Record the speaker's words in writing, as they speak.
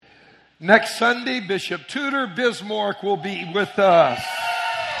Next Sunday, Bishop Tudor Bismarck will be with us.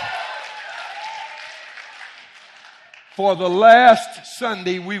 For the last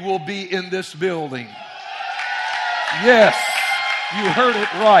Sunday, we will be in this building. Yes, you heard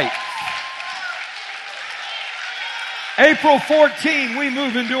it right. April 14, we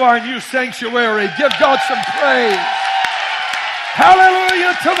move into our new sanctuary. Give God some praise.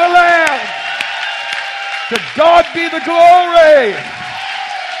 Hallelujah to the Lamb. To God be the glory.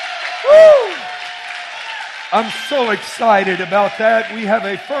 Woo! I'm so excited about that. We have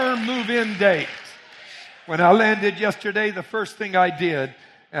a firm move-in date. When I landed yesterday, the first thing I did,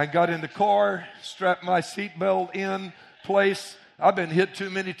 I got in the car, strapped my seatbelt in place. I've been hit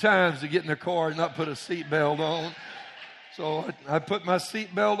too many times to get in the car and not put a seatbelt on. So I put my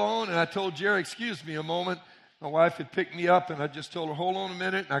seatbelt on and I told Jerry, excuse me a moment. My wife had picked me up and I just told her, hold on a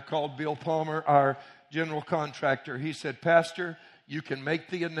minute. And I called Bill Palmer, our general contractor. He said, Pastor, you can make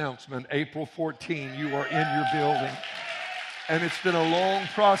the announcement April 14, you are in your building. And it's been a long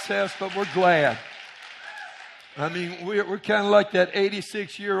process, but we're glad. I mean, we're kind of like that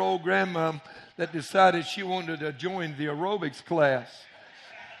 86-year-old grandma that decided she wanted to join the aerobics class.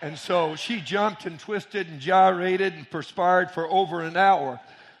 And so she jumped and twisted and gyrated and perspired for over an hour.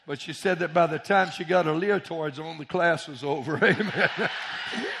 But she said that by the time she got her leotards on, the class was over. Amen.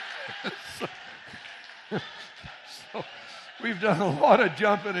 So we've done a lot of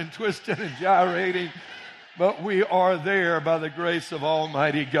jumping and twisting and gyrating, but we are there by the grace of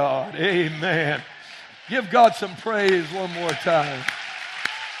Almighty God. Amen. Give God some praise one more time.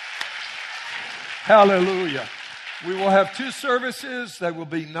 Hallelujah. We will have two services that will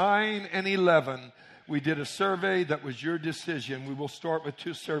be 9 and 11. We did a survey that was your decision. We will start with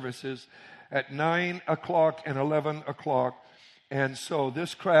two services at 9 o'clock and 11 o'clock. And so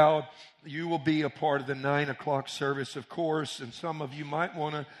this crowd, you will be a part of the 9 o'clock service, of course. And some of you might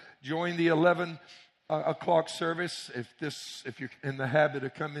want to join the 11 o'clock service. If you're in the habit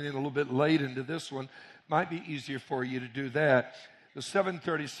of coming in a little bit late into this one, might be easier for you to do that. The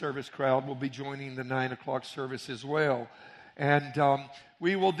 7:30 service crowd will be joining the 9 o'clock service as well. And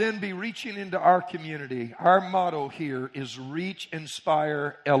we will then be reaching into our community. Our motto here is reach,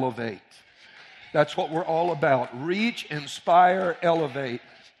 inspire, elevate. That's what we're all about. Reach, inspire, elevate.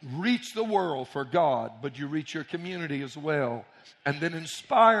 Reach the world for God, but you reach your community as well. And then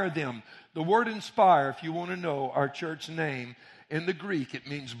inspire them. The word inspire, if you want to know our church name, in the Greek, it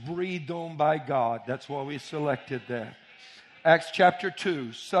means breathed on by God. That's why we selected that. Acts chapter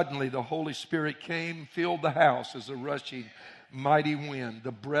 2, suddenly the Holy Spirit came, filled the house as a rushing mighty wind,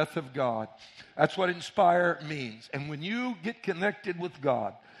 the breath of God. That's what inspire means. And when you get connected with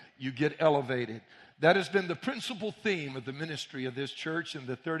God, you get elevated. That has been the principal theme of the ministry of this church in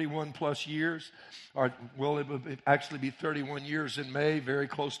the 31 plus years. Or, well, it will actually be 31 years in May, very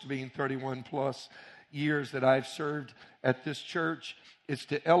close to being 31 plus years that I've served at this church. It's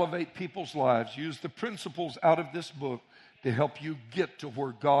to elevate people's lives. Use the principles out of this book to help you get to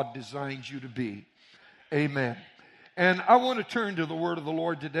where God designed you to be. Amen. And I want to turn to the word of the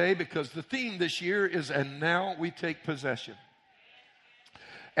Lord today because the theme this year is, and now we take possession.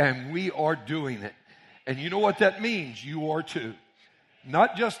 And we are doing it. And you know what that means? You are too.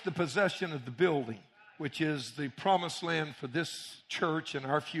 Not just the possession of the building, which is the promised land for this church and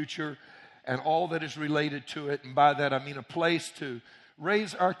our future and all that is related to it. And by that I mean a place to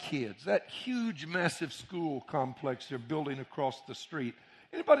raise our kids. That huge, massive school complex they're building across the street.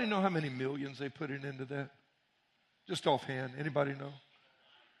 Anybody know how many millions they put into that? Just offhand, anybody know?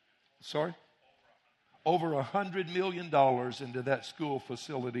 Sorry? Over $100 million into that school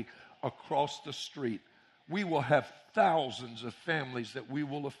facility across the street. We will have thousands of families that we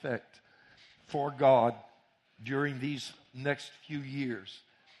will affect for God during these next few years.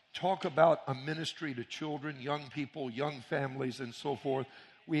 Talk about a ministry to children, young people, young families, and so forth.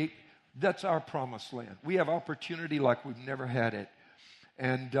 That's our promised land. We have opportunity like we've never had it.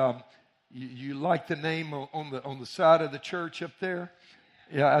 And you like the name on the side of the church up there?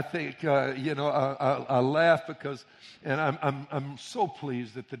 Yeah, I think I laugh because, and I'm so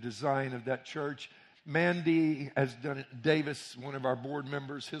pleased at the design of that church. Mandy has done it. Davis, one of our board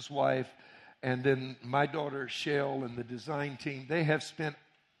members, his wife, and then my daughter Shell and the design team. They have spent.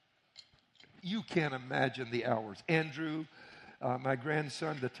 You can't imagine the hours. Andrew, my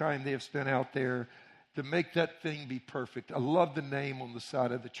grandson, the time they have spent out there to make that thing be perfect. I love the name on the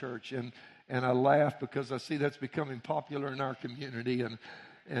side of the church, and I laugh because I see that's becoming popular in our community,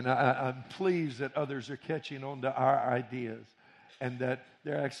 and I'm pleased that others are catching on to our ideas and that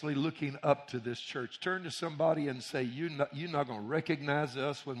they're actually looking up to this church. Turn to somebody and say, you're not going to recognize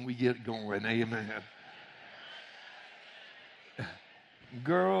us when we get going. Amen.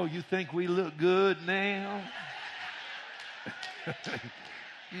 Girl, you think we look good now?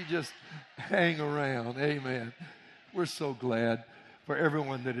 You just hang around. Amen. We're so glad for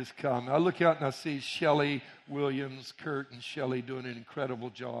everyone that has come. I look out and I see Shelley Williams, Kurt and Shelley doing an incredible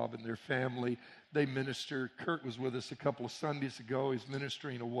job, and their family. They minister. Kurt was with us a couple of Sundays ago. He's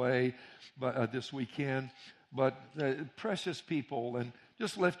ministering away this weekend. But precious people, and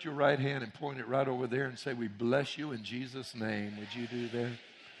just lift your right hand and point it right over there and say, we bless you in Jesus' name. Would you do that?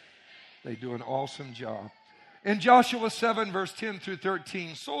 They do an awesome job. In Joshua 7, verse 10 through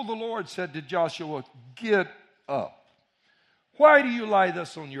 13, so the Lord said to Joshua, get up. Why do you lie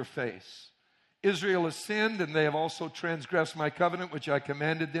thus on your face? Israel has sinned, and they have also transgressed my covenant, which I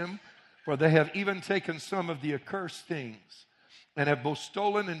commanded them. For they have even taken some of the accursed things, and have both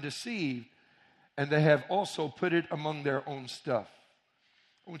stolen and deceived, and they have also put it among their own stuff.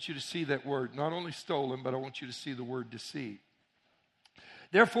 I want you to see that word, not only stolen, but I want you to see the word deceived.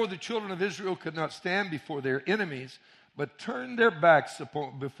 Therefore the children of Israel could not stand before their enemies, but turned their backs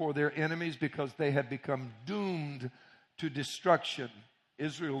before their enemies, because they had become doomed to destruction.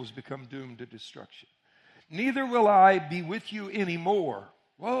 Israel has become doomed to destruction. Neither will I be with you anymore.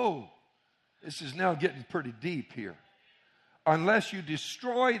 Whoa, this is now getting pretty deep here. Unless you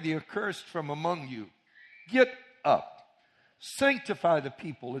destroy the accursed from among you. Get up. Sanctify the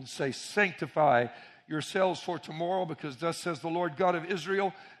people, and say, sanctify yourselves for tomorrow, because thus says the Lord God of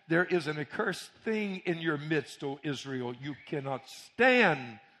Israel, there is an accursed thing in your midst, O Israel. You cannot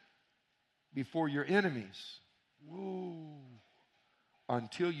stand before your enemies. Whoa.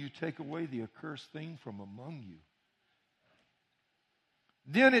 Until you take away the accursed thing from among you.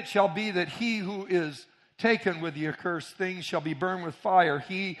 Then it shall be that he who is taken with the accursed thing shall be burned with fire,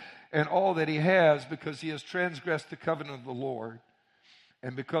 he and all that he has, because he has transgressed the covenant of the Lord,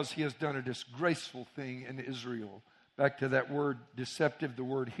 and because he has done a disgraceful thing in Israel. Back to that word deceptive, the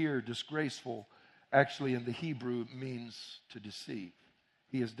word here, disgraceful, actually in the Hebrew means to deceive.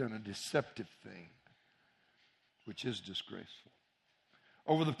 He has done a deceptive thing, which is disgraceful.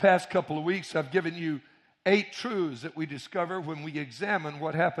 Over the past couple of weeks, I've given you 8 truths that we discover when we examine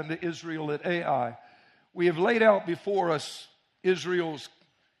what happened to Israel at Ai. We have laid out before us Israel's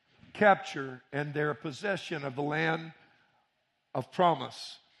capture and their possession of the land of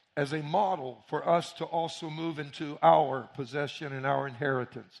promise as a model for us to also move into our possession and our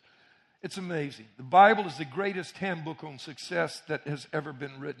inheritance. It's amazing. The Bible is the greatest handbook on success that has ever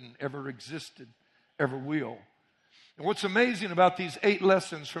been written, ever existed, ever will. And what's amazing about these 8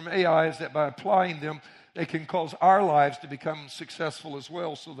 lessons from Ai is that by applying them, they can cause our lives to become successful as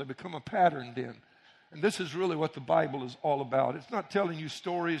well, so they become a pattern then. And this is really what the Bible is all about. It's not telling you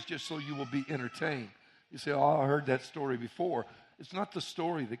stories just so you will be entertained. You say, oh, I heard that story before. It's not the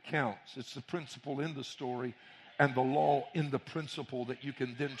story that counts. It's the principle in the story and the law in the principle that you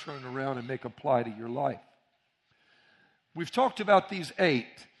can then turn around and make apply to your life. We've talked about these 8.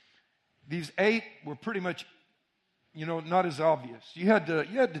 These 8 were pretty much, not as obvious. You had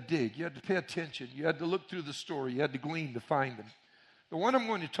to dig. You had to pay attention. You had to look through the story. You had to glean to find them. The one I'm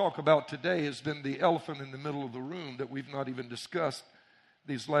going to talk about today has been the elephant in the middle of the room that we've not even discussed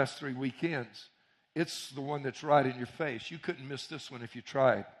these last 3 weekends. It's the one that's right in your face. You couldn't miss this one if you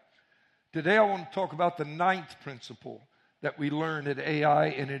tried. Today I want to talk about the 9th principle that we learned at Ai,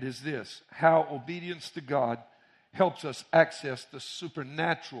 and it is this: how obedience to God helps us access the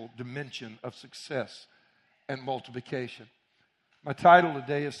supernatural dimension of success and multiplication. My title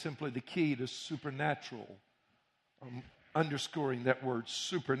today is simply The Key to Supernatural. Underscoring that word,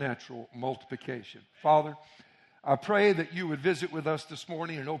 supernatural multiplication. Father, I pray that you would visit with us this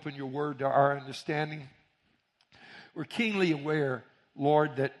morning and open your word to our understanding. We're keenly aware,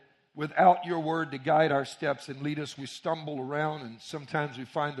 Lord, that without your word to guide our steps and lead us, we stumble around, and sometimes we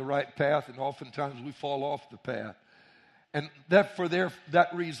find the right path, and oftentimes we fall off the path. And that for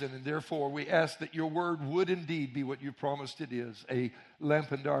that reason, and therefore, we ask that your word would indeed be what you promised it is, a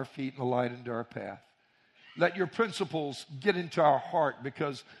lamp unto our feet and a light unto our path. Let your principles get into our heart,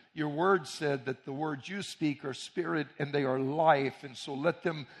 because your word said that the words you speak are spirit and they are life. And so let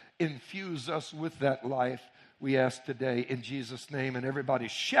them infuse us with that life, we ask today in Jesus' name. And everybody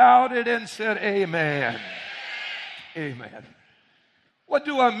shouted and said, amen. Amen. What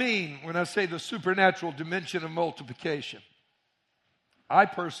do I mean when I say the supernatural dimension of multiplication? I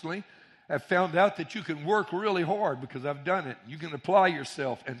personally have found out that you can work really hard, because I've done it. You can apply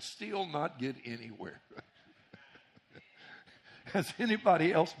yourself and still not get anywhere. Has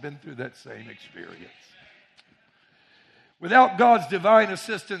anybody else been through that same experience? Without God's divine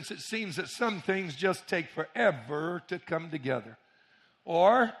assistance, it seems that some things just take forever to come together.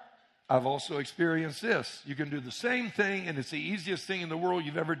 Or I've also experienced this. You can do the same thing, and it's the easiest thing in the world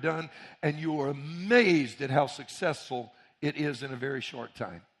you've ever done, and you are amazed at how successful it is in a very short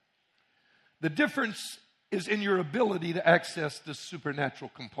time. The difference is in your ability to access the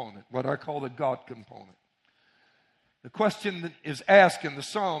supernatural component, what I call the God component. The question that is asked in the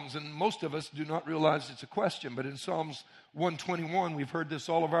Psalms, and most of us do not realize it's a question, but in Psalms 121, we've heard this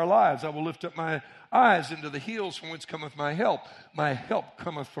all of our lives. I will lift up my eyes into the hills from whence cometh my help. My help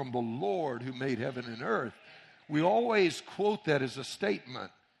cometh from the Lord who made heaven and earth. We always quote that as a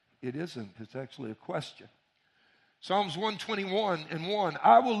statement. It isn't. It's actually a question. Psalms 121:1,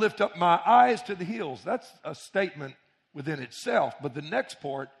 I will lift up my eyes to the hills. That's a statement within itself. But the next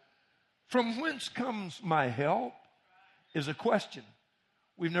part, from whence comes my help, is a question.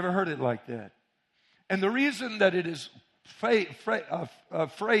 We've never heard it like that. And the reason that it is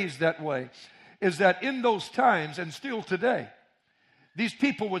phrased that way is that in those times, and still today, these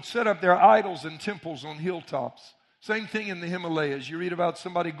people would set up their idols and temples on hilltops. Same thing in the Himalayas. You read about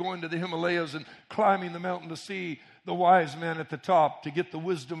somebody going to the Himalayas and climbing the mountain to see the wise man at the top to get the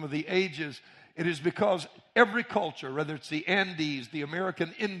wisdom of the ages. It is because every culture, whether it's the Andes, the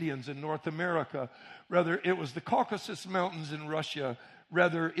American Indians in North America, whether it was the Caucasus Mountains in Russia,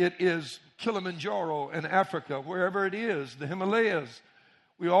 whether it is Kilimanjaro in Africa, wherever it is, the Himalayas,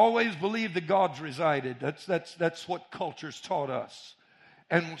 we always believed that gods resided. That's what cultures taught us.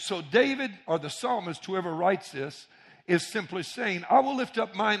 And so David, or the psalmist, whoever writes this, is simply saying, I will lift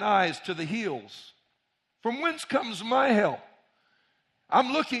up mine eyes to the hills. From whence comes my help?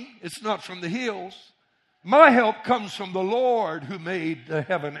 I'm looking, it's not from the hills. My help comes from the Lord who made the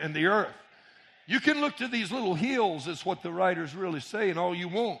heaven and the earth. You can look to these little hills, is what the writer's really saying, all you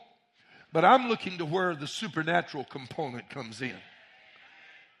want. But I'm looking to where the supernatural component comes in.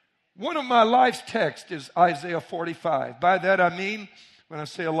 One of my life texts is Isaiah 45. By that I mean, when I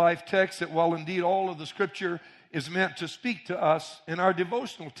say a life text, that while indeed all of the scripture is meant to speak to us in our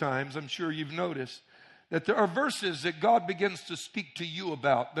devotional times, I'm sure you've noticed that there are verses that God begins to speak to you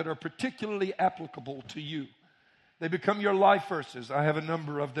about that are particularly applicable to you. They become your life verses. I have a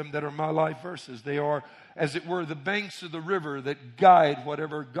number of them that are my life verses. They are, as it were, the banks of the river that guide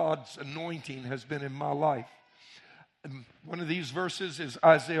whatever God's anointing has been in my life. And one of these verses is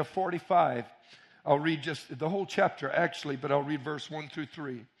Isaiah 45. I'll read just the whole chapter, actually, but I'll read verse 1 through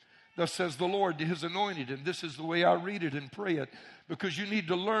 3. Thus says the Lord to his anointed, and this is the way I read it and pray it, because you need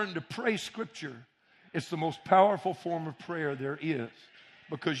to learn to pray Scripture. It's the most powerful form of prayer there is,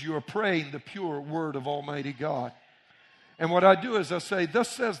 because you are praying the pure word of Almighty God. And what I do is I say, thus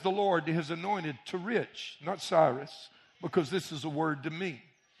says the Lord to his anointed, to Rich, not Cyrus, because this is a word to me,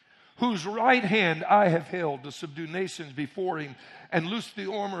 whose right hand I have held to subdue nations before him and loose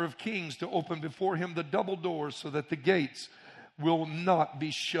the armor of kings, to open before him the double doors so that the gates will not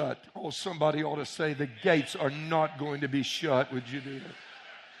be shut. Oh, somebody ought to say the gates are not going to be shut. Would you do that?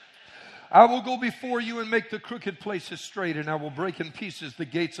 I will go before you and make the crooked places straight, and I will break in pieces the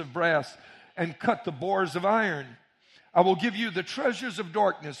gates of brass and cut the bars of iron. I will give you the treasures of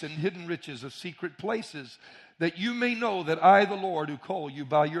darkness and hidden riches of secret places, that you may know that I, the Lord, who call you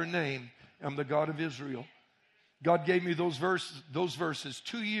by your name, am the God of Israel. God gave me those verses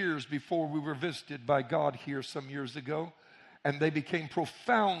 2 years before we were visited by God here some years ago, and they became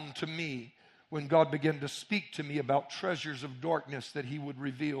profound to me when God began to speak to me about treasures of darkness that he would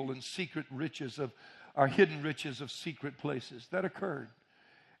reveal and secret riches of our hidden riches of secret places. That occurred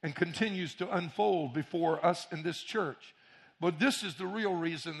and continues to unfold before us in this church. But this is the real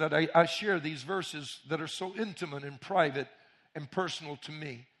reason that I share these verses that are so intimate and private and personal to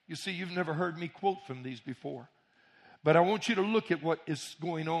me. You see, you've never heard me quote from these before. But I want you to look at what is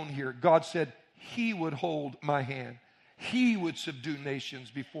going on here. God said he would hold my hand. He would subdue nations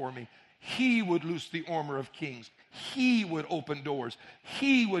before me. He would loose the armor of kings. He would open doors.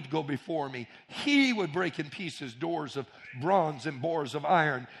 He would go before me. He would break in pieces doors of bronze and bars of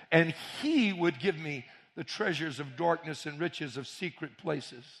iron. And he would give me the treasures of darkness and riches of secret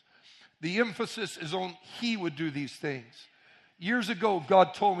places. The emphasis is on he would do these things. Years ago,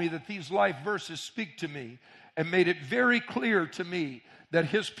 God told me that these life verses speak to me and made it very clear to me that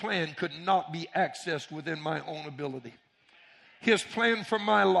his plan could not be accessed within my own ability. His plan for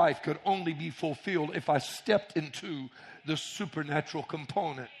my life could only be fulfilled if I stepped into the supernatural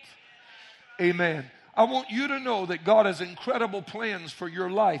component. Amen. I want you to know that God has incredible plans for your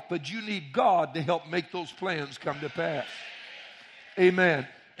life, but you need God to help make those plans come to pass. Amen.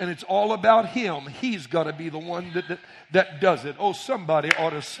 And it's all about him. He's got to be the one that does it. Oh, somebody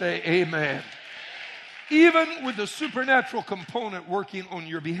ought to say amen. Even with the supernatural component working on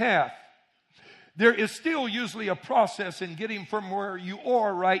your behalf. There is still usually a process in getting from where you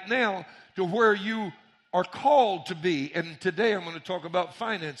are right now to where you are called to be. And today I'm going to talk about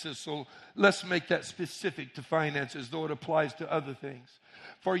finances, so let's make that specific to finances, though it applies to other things.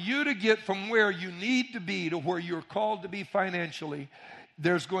 For you to get from where you need to be to where you're called to be financially,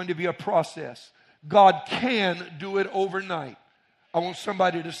 there's going to be a process. God can do it overnight. I want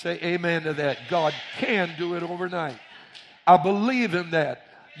somebody to say amen to that. God can do it overnight. I believe in that.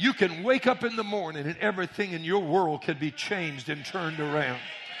 You can wake up in the morning and everything in your world can be changed and turned around.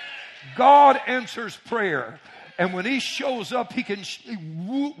 God answers prayer. And when He shows up, He can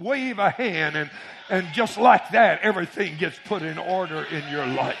wave a hand and just like that, everything gets put in order in your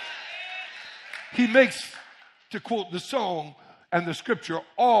life. He makes, to quote the song and the scripture,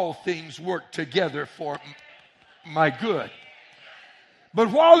 all things work together for my good.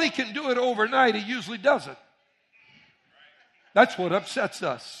 But while He can do it overnight, He usually doesn't. That's what upsets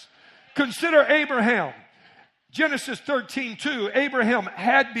us. Consider Abraham. Genesis 13:2, Abraham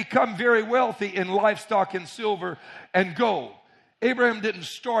had become very wealthy in livestock and silver and gold. Abraham didn't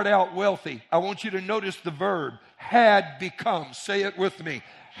start out wealthy. I want you to notice the verb, had become. Say it with me.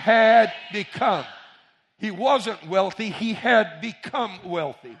 Had become. He wasn't wealthy, he had become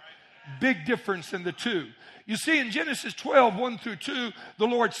wealthy. Big difference in the two. You see, in Genesis 12:1-2, the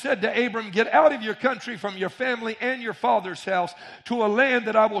Lord said to Abram, get out of your country, from your family and your father's house, to a land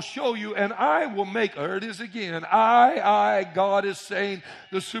that I will show you, and I will make, there it is again, God is saying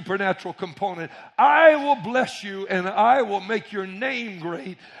the supernatural component, I will bless you, and I will make your name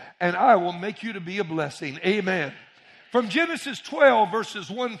great, and I will make you to be a blessing. Amen. From Genesis 12, verses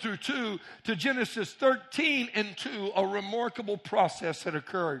 1-2, to Genesis 13:2, a remarkable process had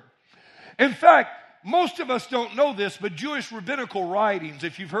occurred. In fact, most of us don't know this, but Jewish rabbinical writings,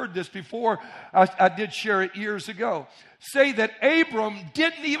 if you've heard this before, I did share it years ago, say that Abram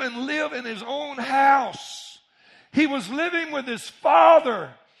didn't even live in his own house. He was living with his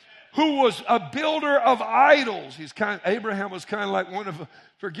father, who was a builder of idols. Abraham was kind of like one of,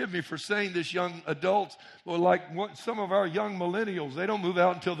 forgive me for saying this, young adults, but like some of our young millennials. They don't move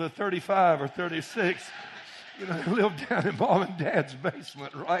out until they're 35 or 36. You know, they live down in mom and dad's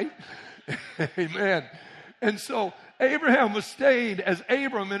basement, right? Amen. And so Abraham was staying as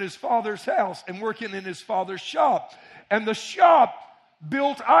Abram in his father's house and working in his father's shop. And the shop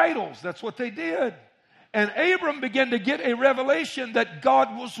built idols. That's what they did. And Abram began to get a revelation that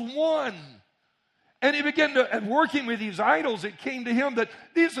God was one. And he began to, working with these idols, it came to him that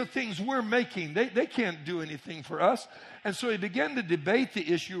these are things we're making. They can't do anything for us. And so he began to debate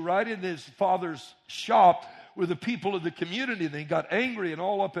the issue right in his father's shop with the people of the community. And they got angry and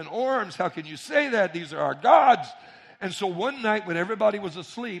all up in arms. How can you say that? These are our gods. And so one night when everybody was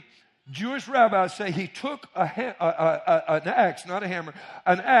asleep, Jewish rabbis say he took an axe, not a hammer,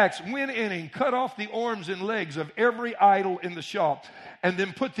 an axe, went in and cut off the arms and legs of every idol in the shop, and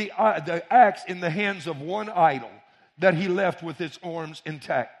then put the axe in the hands of one idol that he left with its arms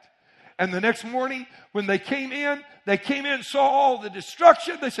intact. And the next morning, when they came in, saw all the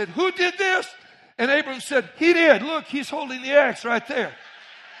destruction. They said, who did this? And Abram said, he did. Look, he's holding the axe right there.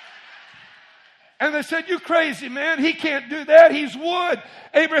 And they said, you crazy, man. He can't do that. He's wood.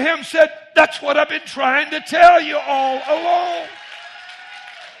 Abraham said, that's what I've been trying to tell you all along.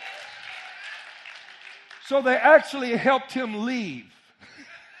 So they actually helped him leave.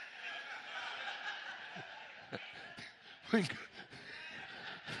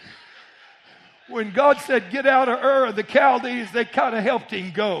 When God said, get out of Ur of the Chaldees, they kind of helped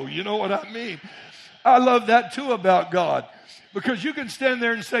him go. You know what I mean? I love that too about God. Because you can stand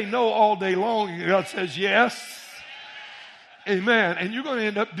there and say no all day long, and God says yes. Amen. And you're going to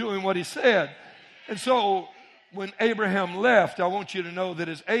end up doing what He said. And so when Abraham left, I want you to know that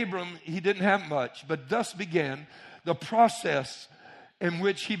as Abram, he didn't have much. But thus began the process in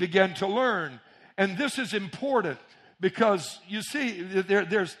which he began to learn. And this is important because you see,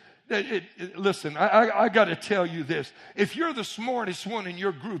 listen, I got to tell you this. If you're the smartest one in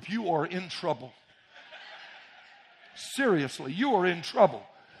your group, you are in trouble. Seriously, you are in trouble.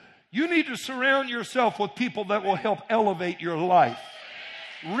 You need to surround yourself with people that will help elevate your life.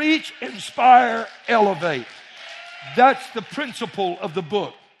 Reach, inspire, elevate. That's the principle of the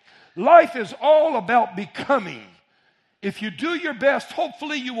book. Life is all about becoming. If you do your best,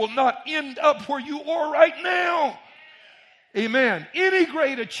 hopefully you will not end up where you are right now. Amen. Any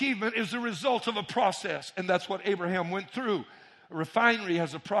great achievement is the result of a process, and that's what Abraham went through. A refinery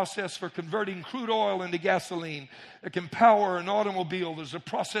has a process for converting crude oil into gasoline. It can power an automobile. There's a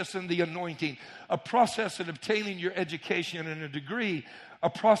process in the anointing, a process in obtaining your education and a degree, a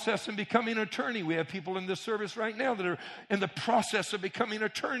process in becoming an attorney. We have people in this service right now that are in the process of becoming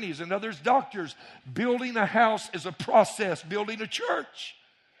attorneys and others doctors. Building a house is a process. Building a church,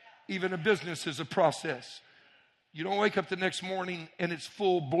 even a business, is a process. You don't wake up the next morning and it's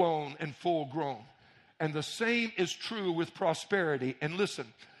full blown and full grown. And the same is true with prosperity. And listen,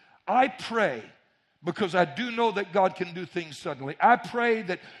 I pray, because I do know that God can do things suddenly. I pray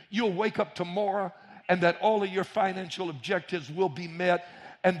that you'll wake up tomorrow and that all of your financial objectives will be met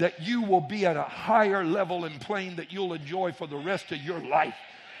and that you will be at a higher level and plane that you'll enjoy for the rest of your life.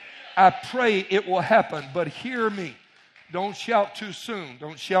 I pray it will happen, but hear me. Don't shout too soon.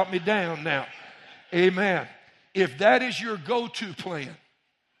 Don't shout me down now. Amen. If that is your go-to plan,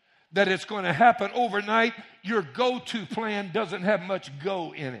 that it's going to happen overnight, your go-to plan doesn't have much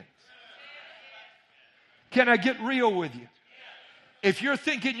go in it. Can I get real with you? If you're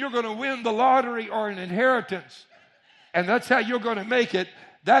thinking you're going to win the lottery or an inheritance, and that's how you're going to make it,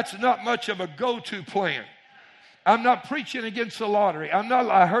 that's not much of a go-to plan. I'm not preaching against the lottery.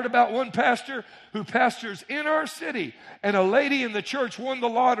 I heard about one pastor who pastors in our city, and a lady in the church won the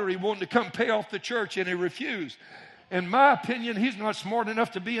lottery, wanted to come pay off the church, and he refused. In my opinion, he's not smart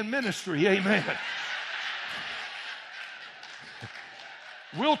enough to be in ministry. Amen.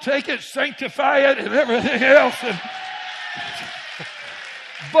 We'll take it, sanctify it, and everything else.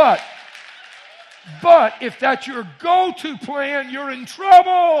 But if that's your go-to plan, you're in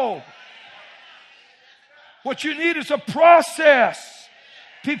trouble. What you need is a process.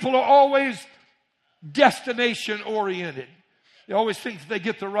 People are always destination-oriented. They always think if they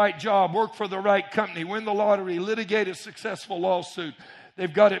get the right job, work for the right company, win the lottery, litigate a successful lawsuit,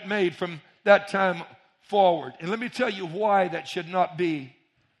 they've got it made from that time forward. And let me tell you why that should not be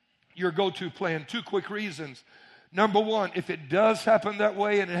your go-to plan. 2 quick reasons. Number one, if it does happen that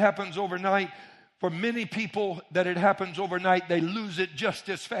way and it happens overnight, for many people that it happens overnight, they lose it just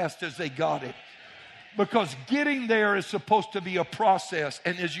as fast as they got it. Because getting there is supposed to be a process.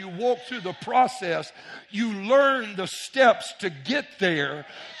 And as you walk through the process, you learn the steps to get there.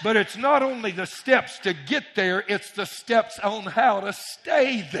 But it's not only the steps to get there, it's the steps on how to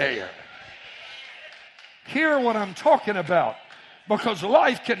stay there. Hear what I'm talking about. Because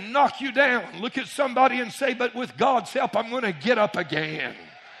life can knock you down. Look at somebody and say, but with God's help, I'm going to get up again.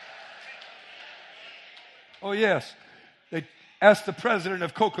 Oh, yes. They asked the president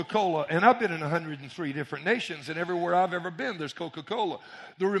of Coca-Cola, and I've been in 103 different nations, and everywhere I've ever been, there's Coca-Cola.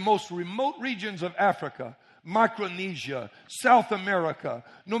 The most remote regions of Africa, Micronesia, South America,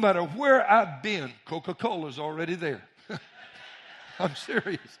 no matter where I've been, Coca-Cola's already there. I'm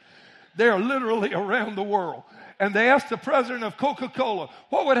serious. They're literally around the world. And they asked the president of Coca-Cola,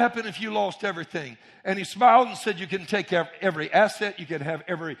 what would happen if you lost everything? And he smiled and said, you can take every asset, you can have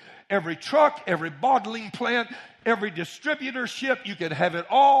every truck, every bottling plant, every distributorship, you can have it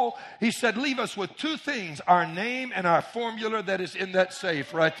all. He said, leave us with 2 things, our name and our formula that is in that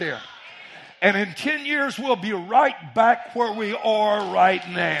safe right there. And in 10 years, we'll be right back where we are right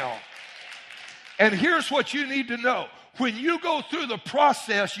now. And here's what you need to know. When you go through the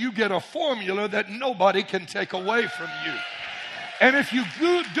process, you get a formula that nobody can take away from you. And if you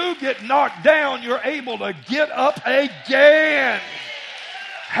do get knocked down, you're able to get up again.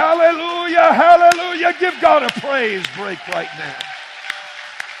 Hallelujah, hallelujah. Give God a praise break right now.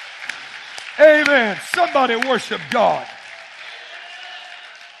 Amen. Somebody worship God.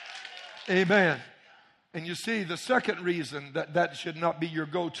 Amen. And you see, the second reason that should not be your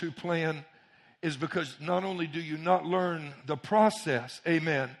go-to plan is because not only do you not learn the process,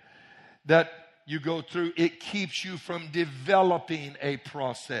 amen, that you go through, it keeps you from developing a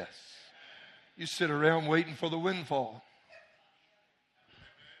process. You sit around waiting for the windfall.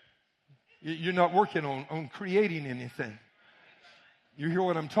 You're not working on creating anything. You hear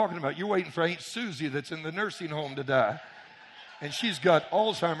what I'm talking about? You're waiting for Aunt Susie that's in the nursing home to die. And she's got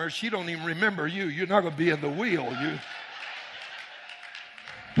Alzheimer's. She don't even remember you. You're not going to be in the wheel.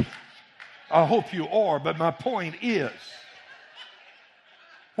 I hope you are, but my point is,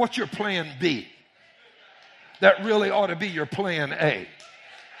 what's your plan B? That really ought to be your plan A.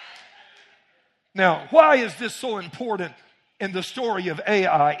 Now, why is this so important in the story of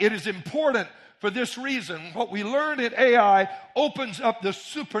AI? It is important for this reason. What we learn in AI opens up the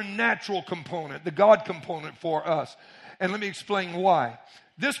supernatural component, the God component for us. And let me explain why.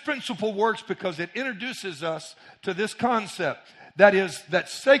 This principle works because it introduces us to this concept. That is, that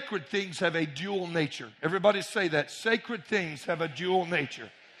sacred things have a dual nature. Everybody say that. Sacred things have a dual nature.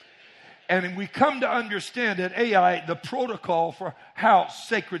 And we come to understand at AI the protocol for how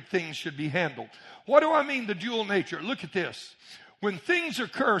sacred things should be handled. What do I mean, the dual nature? Look at this. When things are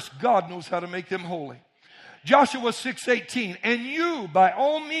cursed, God knows how to make them holy. Joshua 6:18, and you by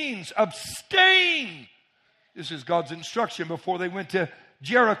all means abstain. This is God's instruction before they went to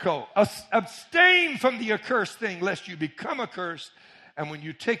Jericho. Abstain from the accursed thing, lest you become accursed. And when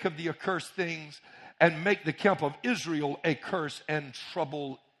you take of the accursed things and make the camp of Israel a curse and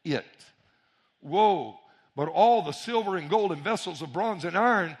trouble it. Whoa, but all the silver and gold and vessels of bronze and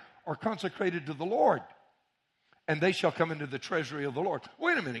iron are consecrated to the Lord, and they shall come into the treasury of the Lord.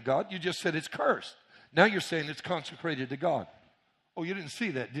 Wait a minute, God, you just said it's cursed. Now you're saying it's consecrated to God. Oh, you didn't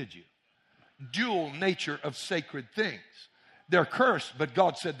see that, did you? Dual nature of sacred things. They're cursed, but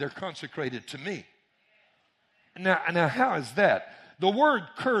God said they're consecrated to me. Now how is that? The word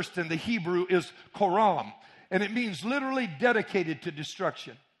cursed in the Hebrew is koram, and it means literally dedicated to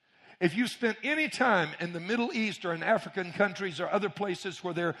destruction. If you spent any time in the Middle East or in African countries or other places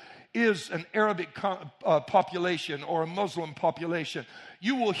where there is an Arabic population or a Muslim population,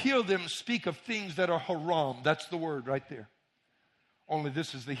 you will hear them speak of things that are haram. That's the word right there. Only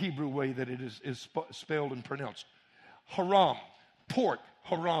this is the Hebrew way that it is spelled and pronounced. Haram, pork,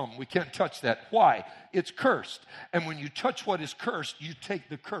 haram. We can't touch that. Why? It's cursed. And when you touch what is cursed, you take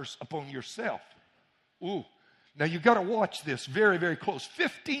the curse upon yourself. Ooh. Now you've got to watch this very, very close.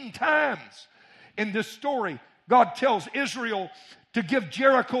 15 times in this story, God tells Israel to give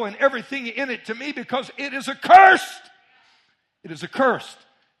Jericho and everything in it to me because it is accursed. It is accursed.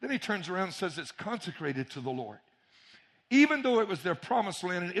 Then he turns around and says it's consecrated to the Lord. Even though it was their promised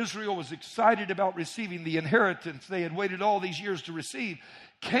land and Israel was excited about receiving the inheritance they had waited all these years to receive,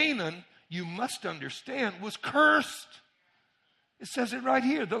 Canaan, you must understand, was cursed. It says it right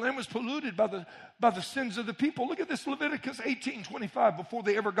here. The land was polluted by the sins of the people. Look at this, Leviticus 18:25, before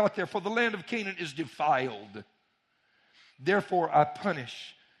they ever got there. For the land of Canaan is defiled. Therefore I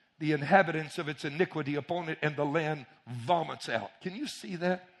punish the inhabitants of its iniquity upon it, and the land vomits out. Can you see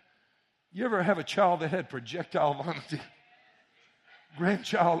that? You ever have a child that had projectile vomiting?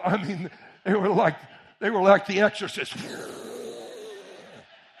 Grandchild, I mean, they were like the Exorcist.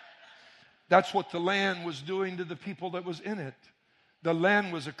 That's what the land was doing to the people that was in it. The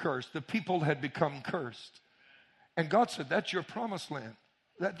land was accursed. The people had become cursed. And God said, that's your promised land.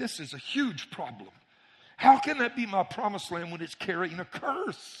 This is a huge problem. How can that be my promised land when it's carrying a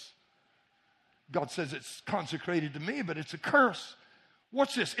curse? God says it's consecrated to me, but it's a curse.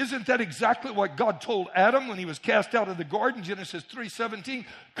 What's this? Isn't that exactly what God told Adam when he was cast out of the garden? Genesis 3:17.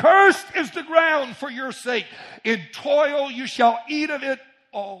 Cursed is the ground for your sake. In toil you shall eat of it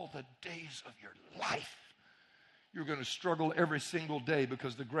all the days of your life. You're going to struggle every single day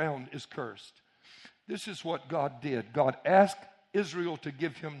because the ground is cursed. This is what God did. God asked Israel to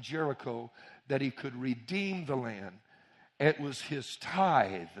give him Jericho that he could redeem the land. It was his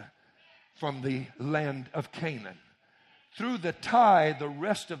tithe from the land of Canaan. Through the tithe, the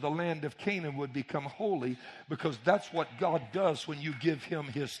rest of the land of Canaan would become holy, because that's what God does when you give him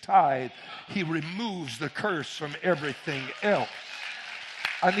his tithe. He removes the curse from everything else.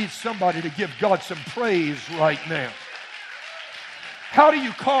 I need somebody to give God some praise right now. How do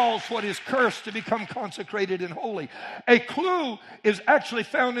you cause what is cursed to become consecrated and holy? A clue is actually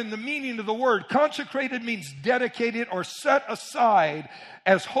found in the meaning of the word. Consecrated means dedicated or set aside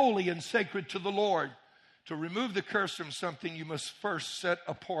as holy and sacred to the Lord. To remove the curse from something, you must first set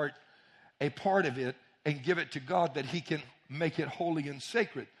apart a part of it and give it to God that he can make it holy and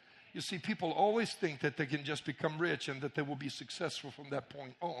sacred. You see, people always think that they can just become rich and that they will be successful from that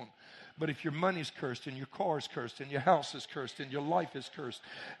point on. But if your money's cursed and your car is cursed and your house is cursed and your life is cursed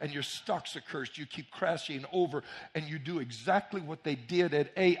and your stocks are cursed, you keep crashing over and you do exactly what they did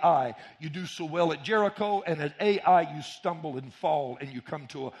at Ai. You do so well at Jericho, and at Ai you stumble and fall and you come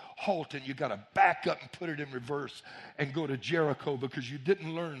to a halt and you got to back up and put it in reverse and go to Jericho because you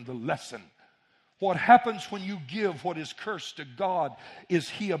didn't learn the lesson. What happens when you give what is cursed to God is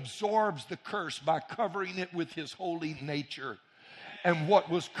he absorbs the curse by covering it with his holy nature. And what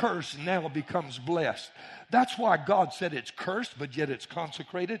was cursed now becomes blessed. That's why God said it's cursed, but yet it's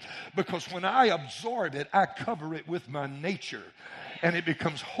consecrated. Because when I absorb it, I cover it with my nature. And it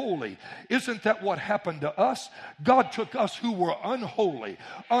becomes holy. Isn't that what happened to us? God took us who were unholy,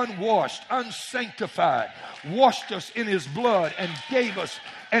 unwashed, unsanctified, washed us in his blood and gave us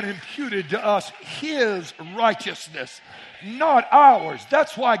and imputed to us his righteousness, not ours.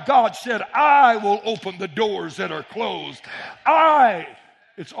 That's why God said, I will open the doors that are closed.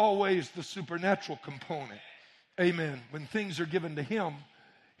 It's always the supernatural component. Amen. When things are given to him,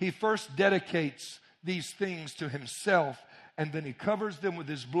 he first dedicates these things to himself, and then he covers them with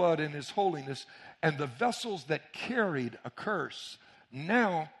his blood and his holiness. And the vessels that carried a curse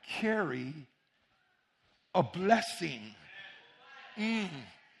now carry a blessing.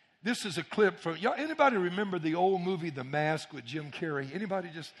 This is a clip from, y'all, anybody remember the old movie The Mask with Jim Carrey? Anybody?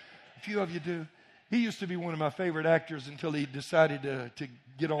 Just a few of you do. He used to be one of my favorite actors until he decided to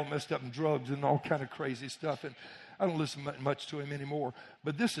get all messed up in drugs and all kind of crazy stuff. And I don't listen much to him anymore.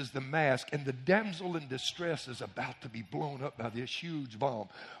 But this is The Mask, and the damsel in distress is about to be blown up by this huge bomb.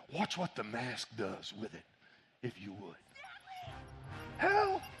 Watch what The Mask does with it, if you would.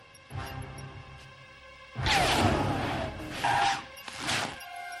 Hell.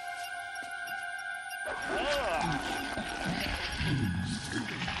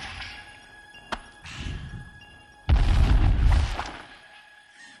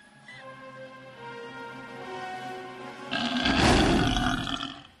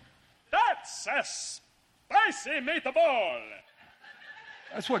 That's a spicy meatball.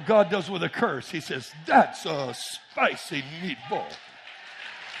 That's what God does with a curse. He says, that's a spicy meatball.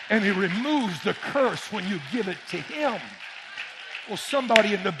 And he removes the curse when you give it to him. Well,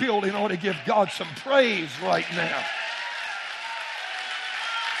 somebody in the building ought to give God some praise right now.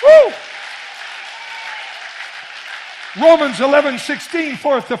 Woo! Romans 11:16,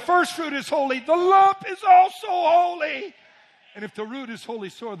 for if the first fruit is holy, the lump is also holy. And if the root is holy,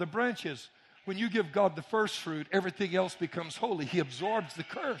 so are the branches. When you give God the first fruit, everything else becomes holy. He absorbs the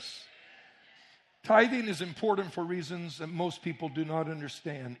curse. Tithing is important for reasons that most people do not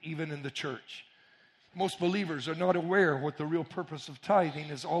understand, even in the church. Most believers are not aware of what the real purpose of tithing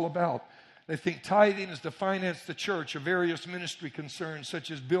is all about. They think tithing is to finance the church or various ministry concerns such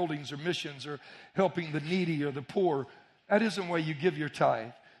as buildings or missions or helping the needy or the poor. That isn't why you give your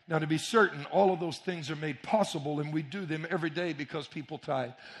tithe. Now, to be certain, all of those things are made possible, and we do them every day because people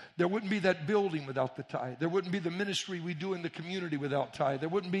tithe. There wouldn't be that building without the tithe. There wouldn't be the ministry we do in the community without tithe. There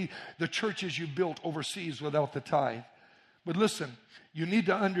wouldn't be the churches you built overseas without the tithe. But listen, you need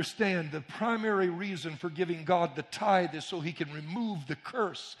to understand the primary reason for giving God the tithe is so he can remove the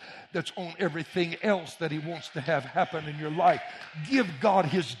curse that's on everything else that he wants to have happen in your life. Give God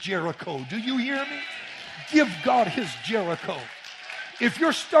his Jericho. Do you hear me? Give God his Jericho. If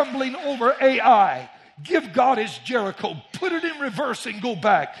you're stumbling over AI, give God his Jericho. Put it in reverse and go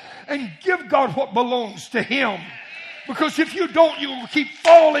back. And give God what belongs to him. Because if you don't, you will keep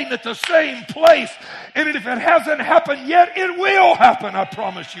falling at the same place. And if it hasn't happened yet, it will happen. I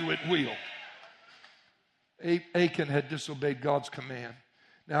promise you it will. Achan had disobeyed God's command.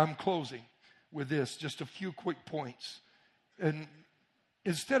 Now I'm closing with this, just a few quick points. And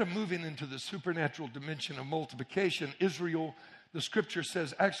instead of moving into the supernatural dimension of multiplication, Israel, the scripture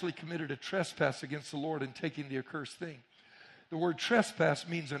says, actually committed a trespass against the Lord in taking the accursed thing. The word trespass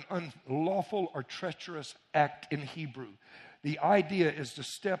means an unlawful or treacherous act in Hebrew. The idea is to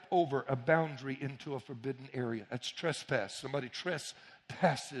step over a boundary into a forbidden area. That's trespass. Somebody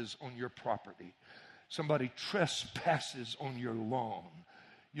trespasses on your property. Somebody trespasses on your lawn.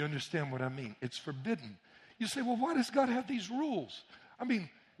 You understand what I mean? It's forbidden. You say, well, why does God have these rules? I mean,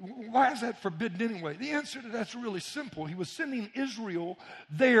 why is that forbidden anyway? The answer to that's really simple. He was sending Israel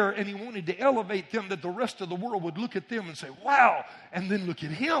there, and he wanted to elevate them that the rest of the world would look at them and say, wow, and then look at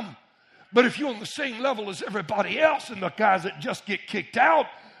him. But if you're on the same level as everybody else and the guys that just get kicked out,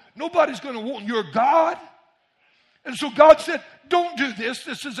 nobody's going to want your God. And so God said, don't do this.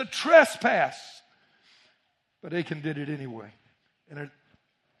 This is a trespass. But Achan did it anyway. And at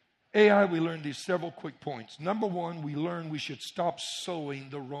AI, we learned these several quick points. Number one, we learned we should stop sowing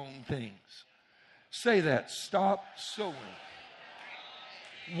the wrong things. Say that. Stop sowing.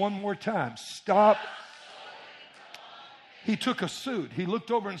 One more time. Stop. He took a suit. He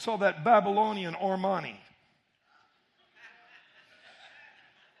looked over and saw that Babylonian Armani.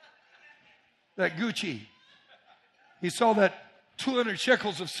 That Gucci. He saw that 200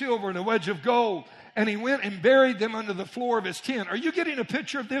 shekels of silver and a wedge of gold. And he went and buried them under the floor of his tent. Are you getting a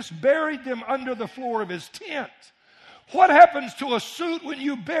picture of this? Buried them under the floor of his tent. What happens to a suit when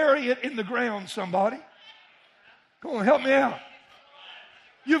you bury it in the ground, somebody? Come on, help me out.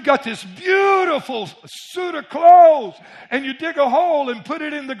 You've got this beautiful suit of clothes, and you dig a hole and put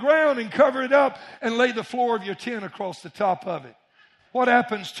it in the ground and cover it up and lay the floor of your tent across the top of it. What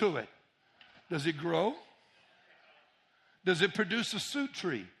happens to it? Does it grow? Does it produce a suit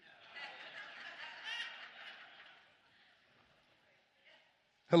tree?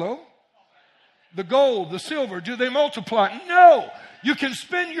 Hello? The gold, the silver, do they multiply? No. You can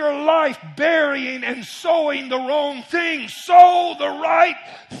spend your life burying and sowing the wrong thing. Sow the right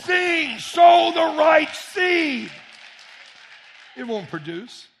thing. Sow the right seed. It won't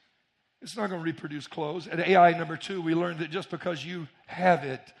produce. It's not going to reproduce clothes. At AI number 2, we learned that just because you have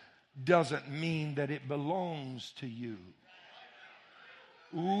it doesn't mean that it belongs to you.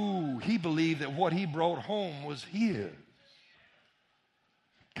 Ooh, he believed that what he brought home was his.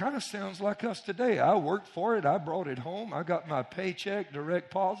 Kind of sounds like us today. I worked for it. I brought it home. I got my paycheck, direct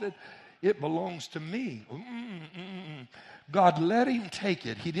deposit. It belongs to me. God let him take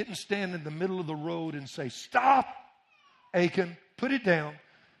it. He didn't stand in the middle of the road and say, stop, Achan, put it down.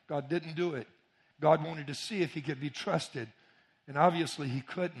 God didn't do it. God wanted to see if he could be trusted. And obviously he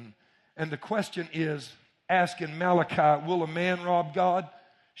couldn't. And the question is, asking Malachi, will a man rob God?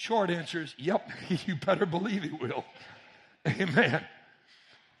 Short answer is, yep, you better believe he will. Amen.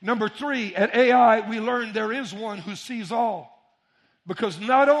 Number 3, at AI, we learned there is one who sees all. Because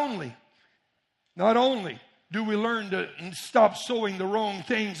not only do we learn to stop sowing the wrong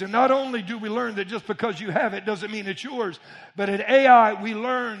things, and not only do we learn that just because you have it doesn't mean it's yours, but at AI, we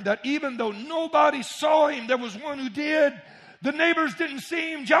learned that even though nobody saw him, there was one who did. The neighbors didn't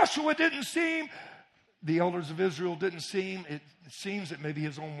see him. Joshua didn't see him. The elders of Israel didn't see him. It seems that maybe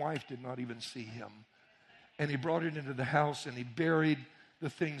his own wife did not even see him. And he brought it into the house and he buried the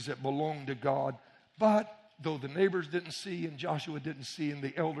things that belonged to God. But though the neighbors didn't see and Joshua didn't see and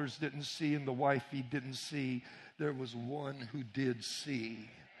the elders didn't see and the wife he didn't see, there was one who did see.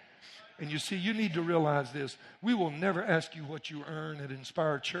 And you see, you need to realize this. We will never ask you what you earn at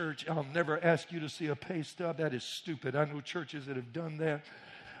Inspire Church. I'll never ask you to see a pay stub. That is stupid. I know churches that have done that.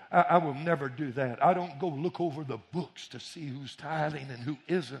 I will never do that. I don't go look over the books to see who's tithing and who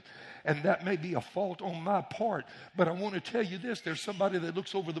isn't. And that may be a fault on my part. But I want to tell you this. There's somebody that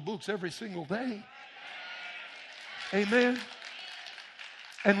looks over the books every single day. Amen.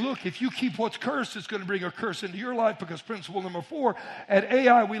 And look, if you keep what's cursed, it's going to bring a curse into your life, because principle number 4, at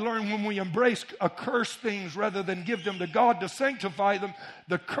AI we learn when we embrace accursed things rather than give them to God to sanctify them,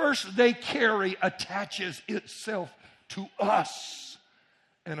 the curse they carry attaches itself to us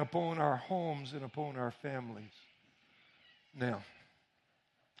and upon our homes and upon our families. Now,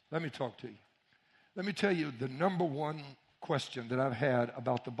 let me talk to you. Let me tell you the number one question that I've had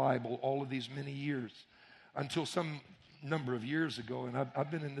about the Bible all of these many years, until some number of years ago, and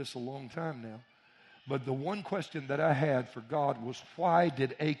I've been in this a long time now. But the one question that I had for God was, why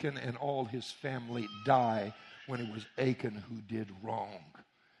did Achan and all his family die when it was Achan who did wrong?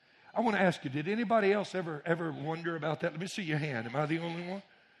 I want to ask you, did anybody else ever wonder about that? Let me see your hand. Am I the only one?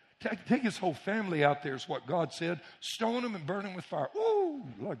 Take his whole family out there is what God said. Stone them and burn them with fire. Ooh,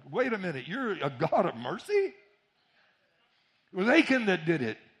 like, wait a minute. You're a God of mercy? It was Achan that did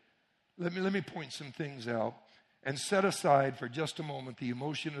it. Let me point some things out and set aside for just a moment the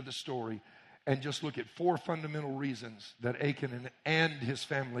emotion of the story and just look at 4 fundamental reasons that Achan and his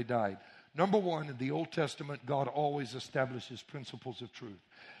family died. Number 1, in the Old Testament, God always establishes principles of truth.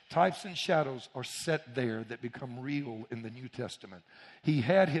 Types and shadows are set there that become real in the New Testament. He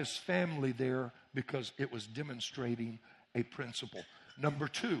had his family there because it was demonstrating a principle. Number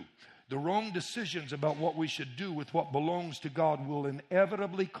 2, the wrong decisions about what we should do with what belongs to God will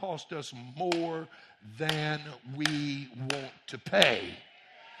inevitably cost us more than we want to pay.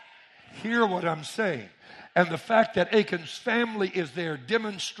 Hear what I'm saying. And the fact that Achan's family is there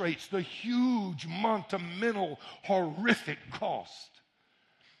demonstrates the huge, monumental, horrific cost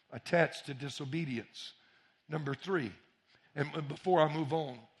attached to disobedience. Number 3, and before I move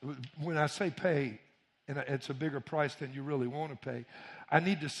on, when I say pay, and it's a bigger price than you really want to pay, I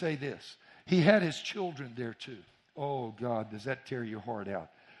need to say this. He had his children there too. Oh God, does that tear your heart out?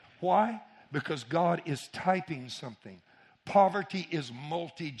 Why? Because God is typing something. Poverty is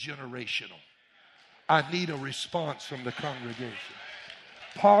multi-generational. I need a response from the congregation.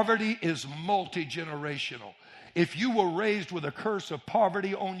 Poverty is multi-generational. If you were raised with a curse of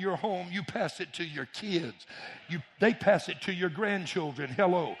poverty on your home, you pass it to your kids. They pass it to your grandchildren.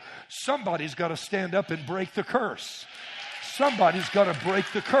 Hello. Somebody's got to stand up and break the curse. Somebody's got to break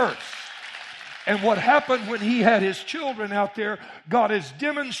the curse. And what happened when he had his children out there, God is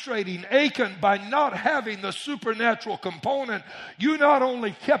demonstrating Achan by not having the supernatural component. You not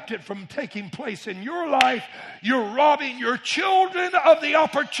only kept it from taking place in your life, you're robbing your children of the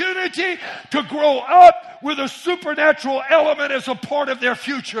opportunity to grow up with a supernatural element as a part of their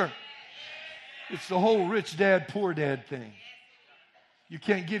future. It's the whole rich dad, poor dad thing. You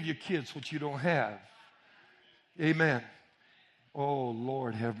can't give your kids what you don't have. Amen. Oh,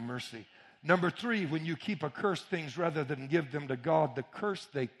 Lord, have mercy. Number 3, when you keep accursed things rather than give them to God, the curse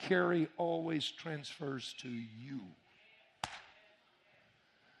they carry always transfers to you.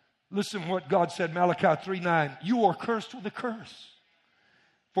 Listen what God said, Malachi 3:9. You are cursed with a curse,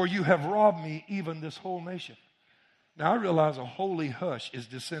 for you have robbed me, even this whole nation. Now, I realize a holy hush is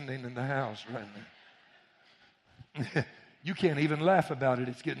descending in the house right now. You can't even laugh about it.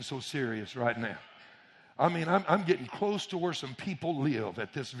 It's getting so serious right now. I mean, I'm getting close to where some people live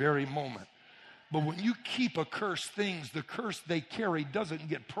at this very moment. But when you keep accursed things, the curse they carry doesn't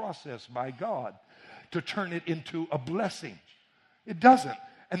get processed by God to turn it into a blessing. It doesn't.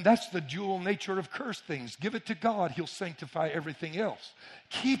 And that's the dual nature of cursed things. Give it to God, He'll sanctify everything else.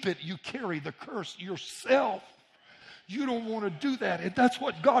 Keep it, you carry the curse yourself. You don't want to do that. And that's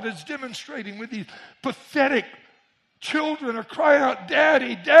what God is demonstrating with these pathetic children are crying out,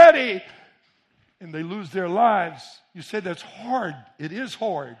 Daddy, Daddy. And they lose their lives. You say that's hard. It is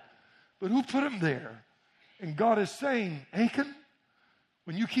hard. But who put them there? And God is saying, Achan,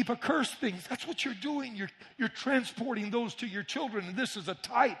 when you keep accursed things, that's what you're doing. You're transporting those to your children. And this is a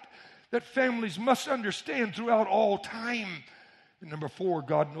type that families must understand throughout all time. And number 4,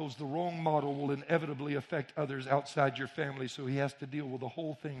 God knows the wrong model will inevitably affect others outside your family. So He has to deal with the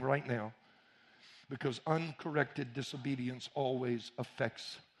whole thing right now. Because uncorrected disobedience always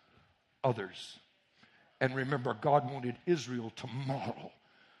affects others. And remember, God wanted Israel to model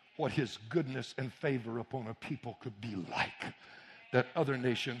what His goodness and favor upon a people could be like, that other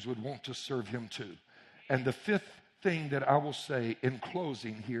nations would want to serve Him too. And the 5th thing that I will say in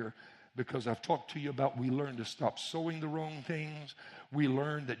closing here, because I've talked to you about we learn to stop sowing the wrong things. We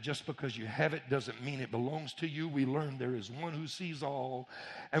learn that just because you have it doesn't mean it belongs to you. We learn there is one who sees all.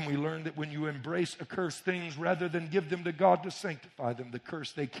 And we learn that when you embrace accursed things, rather than give them to God to sanctify them, the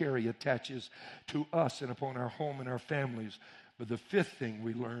curse they carry attaches to us and upon our home and our families. But the 5th thing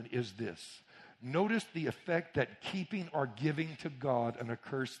we learn is this. Notice the effect that keeping or giving to God an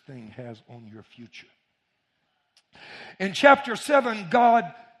accursed thing has on your future. In chapter 7,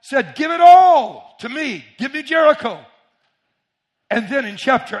 God said, give it all to me. Give me Jericho. And then in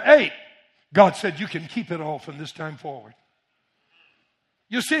chapter 8, God said, you can keep it all from this time forward.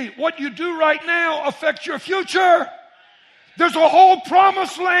 You see, what you do right now affects your future. There's a whole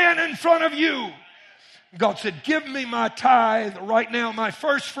promised land in front of you. God said, give me my tithe right now, my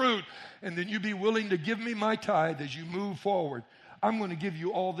first fruit. And then you be willing to give me my tithe as you move forward. I'm going to give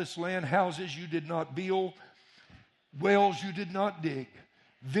you all this land, houses you did not build, wells you did not dig,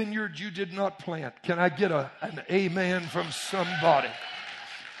 vineyards you did not plant. Can I get an amen from somebody?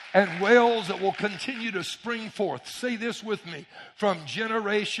 And wells that will continue to spring forth. Say this with me. From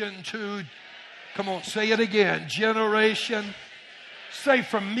generation to, come on, say it again. Generation. Say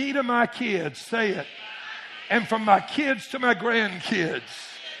from me to my kids. Say it. And from my kids to my grandkids.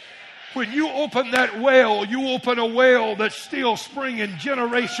 When you open that well, you open a well that's still springing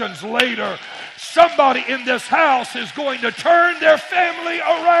generations later. Somebody in this house is going to turn their family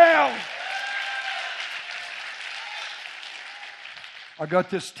around. I got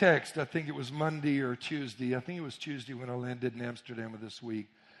this text, I think it was Monday or Tuesday. I think it was Tuesday when I landed in Amsterdam this week,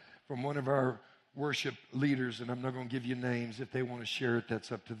 from one of our worship leaders, and I'm not going to give you names. If they want to share it,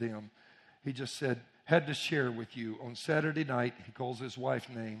 that's up to them. He just said, had to share with you. On Saturday night, he calls his wife's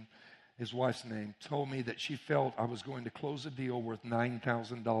name, told me that she felt I was going to close a deal worth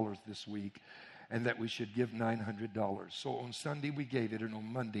 $9,000 this week and that we should give $900. So on Sunday we gave it, and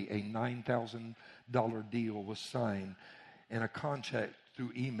on Monday a $9,000 deal was signed in a contract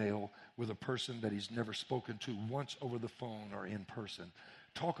through email with a person that he's never spoken to once over the phone or in person.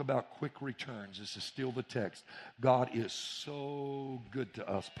 Talk about quick returns. This is still the text. God is so good to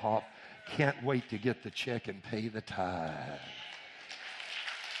us, Pop. Can't wait to get the check and pay the tithe.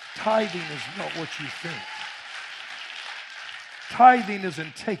 Tithing is not what you think. Tithing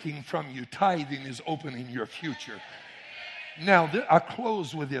isn't taking from you. Tithing is opening your future. Now, I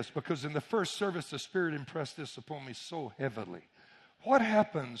close with this because in the first service, the Spirit impressed this upon me so heavily. What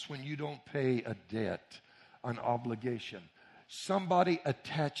happens when you don't pay a debt, an obligation? Somebody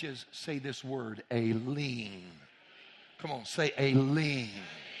attaches, say this word, a lien. Come on, say a lien.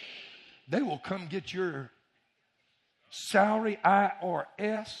 They will come get your salary,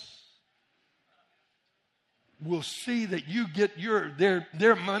 IRS. Will see that you get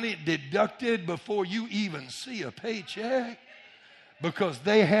their money deducted before you even see a paycheck, because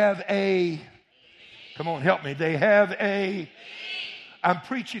they have come on, help me. I'm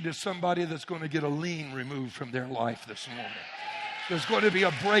preaching to somebody that's going to get a lien removed from their life this morning. There's going to be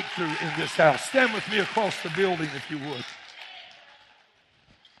a breakthrough in this house. Stand with me across the building if you would.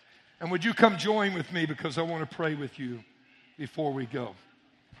 And would you come join with me, because I want to pray with you before we go.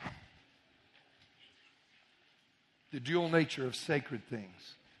 The dual nature of sacred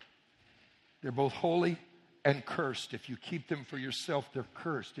things. They're both holy and cursed. If you keep them for yourself, they're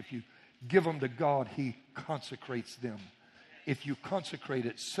cursed. If you give them to God, He consecrates them. If you consecrate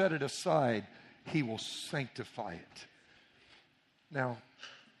it, set it aside, He will sanctify it. Now,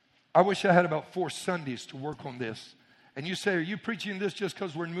 I wish I had about 4 Sundays to work on this. And you say, are you preaching this just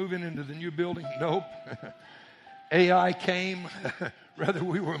because we're moving into the new building? Nope. AI came whether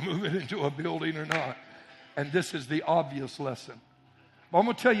we were moving into a building or not. And this is the obvious lesson. But I'm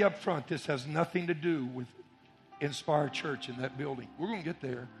going to tell you up front, this has nothing to do with Inspire Church in that building. We're going to get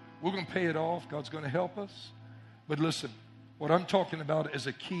there. We're going to pay it off. God's going to help us. But listen, what I'm talking about is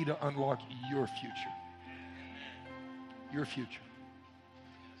a key to unlock your future. Your future.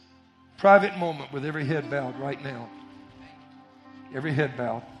 Private moment with every head bowed right now. Every head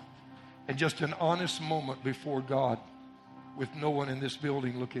bowed. And just an honest moment before God with no one in this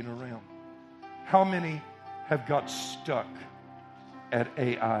building looking around. How many have got stuck at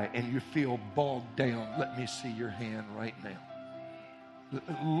AI and you feel bogged down? Let me see your hand right now.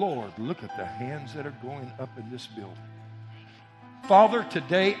 Lord, look at the hands that are going up in this building. Father,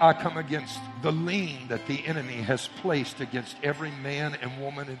 today I come against the lien that the enemy has placed against every man and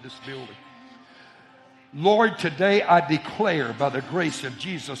woman in this building. Lord, today I declare by the grace of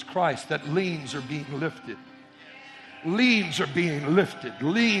Jesus Christ that liens are being lifted. Liens are being lifted.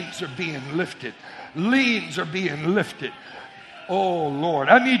 Liens are being lifted. Liens are being lifted. Oh, Lord,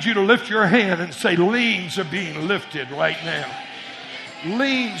 I need you to lift your hand and say, liens are being lifted right now.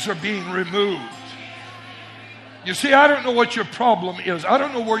 Liens are being removed. You see, I don't know what your problem is. I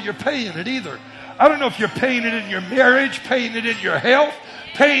don't know where you're paying it either. I don't know if you're paying it in your marriage, paying it in your health,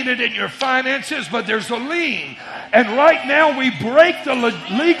 paying it in your finances, but there's a lien. And right now we break the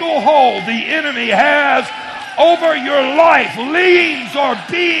legal hold the enemy has over your life. Liens are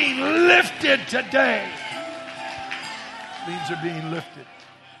being lifted today. Liens are being lifted.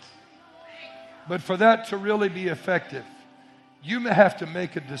 But for that to really be effective, you may have to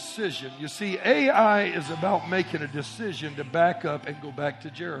make a decision. You see, AI is about making a decision to back up and go back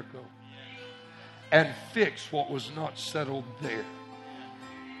to Jericho and fix what was not settled there.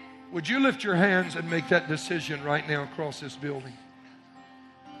 Would you lift your hands and make that decision right now across this building?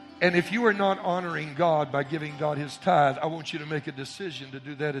 And if you are not honoring God by giving God his tithe, I want you to make a decision to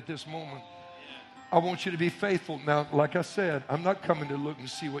do that at this moment. I want you to be faithful. Now, like I said, I'm not coming to look and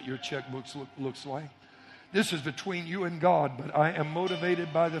see what your checkbook looks like. This is between you and God, but I am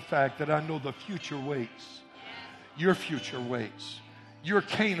motivated by the fact that I know the future waits. Your future waits. Your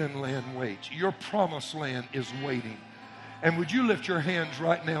Canaan land waits. Your promised land is waiting. And would you lift your hands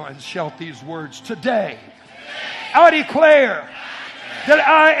right now and shout these words? Today, I declare that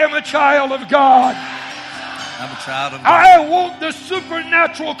I am a child of God. I'm a child of God. I want the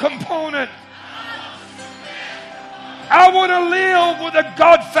supernatural component. I want to live with a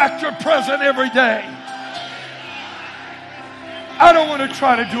God factor present every day. I don't want to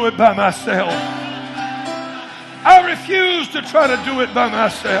try to do it by myself. I refuse to try to do it by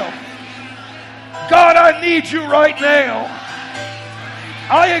myself. God, I need you right now.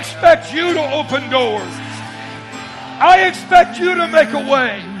 I expect you to open doors. I expect you to make a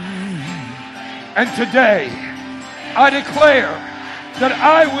way. And today, I declare that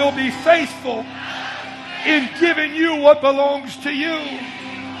I will be faithful in giving you what belongs to you.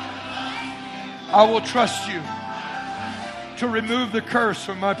 I will trust you to remove the curse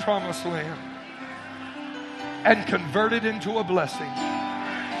from my promised land and convert it into a blessing.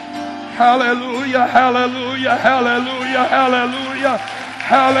 Hallelujah, hallelujah, hallelujah, hallelujah,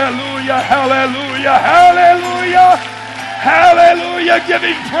 hallelujah, hallelujah, hallelujah, hallelujah. Give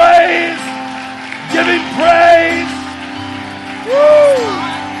him praise. Give him praise. Woo!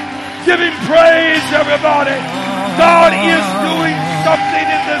 Give him praise, everybody. God is doing something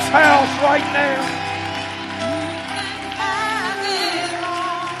in this house right now.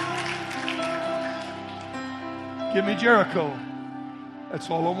 Give me Jericho. That's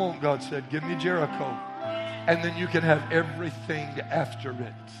all I want, God said. Give me Jericho. And then you can have everything after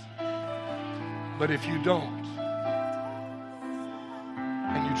it. But if you don't,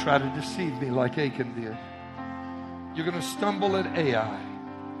 and you try to deceive me like Achan did, you're going to stumble at AI.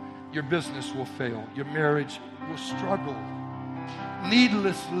 Your business will fail. Your marriage will struggle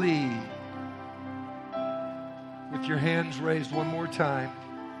needlessly. With your hands raised one more time,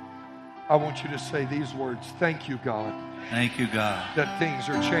 I want you to say these words. Thank you, God. Thank you, God. That things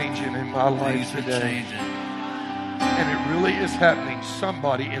are changing in my life Things are today. changing. And it really is happening.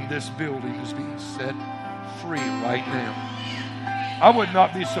 Somebody in this building is being set free right now. I would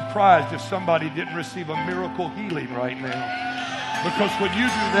not be surprised if somebody didn't receive a miracle healing right now. Because when you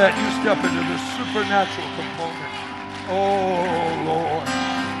do that, you step into the supernatural component. Oh, Lord.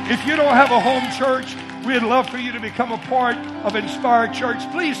 If you don't have a home church, we'd love for you to become a part of Inspired Church.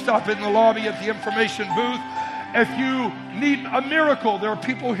 Please stop in the lobby at the information booth If you need a miracle, there are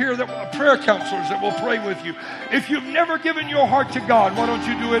people here that prayer counselors that will pray with you. If you've never given your heart to God, why don't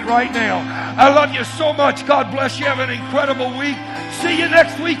you do it right now? I love you so much. God bless you. Have an incredible week. See you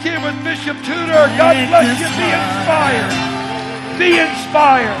next week here with Bishop Tudor. God bless you. Be inspired. Be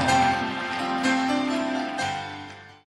inspired.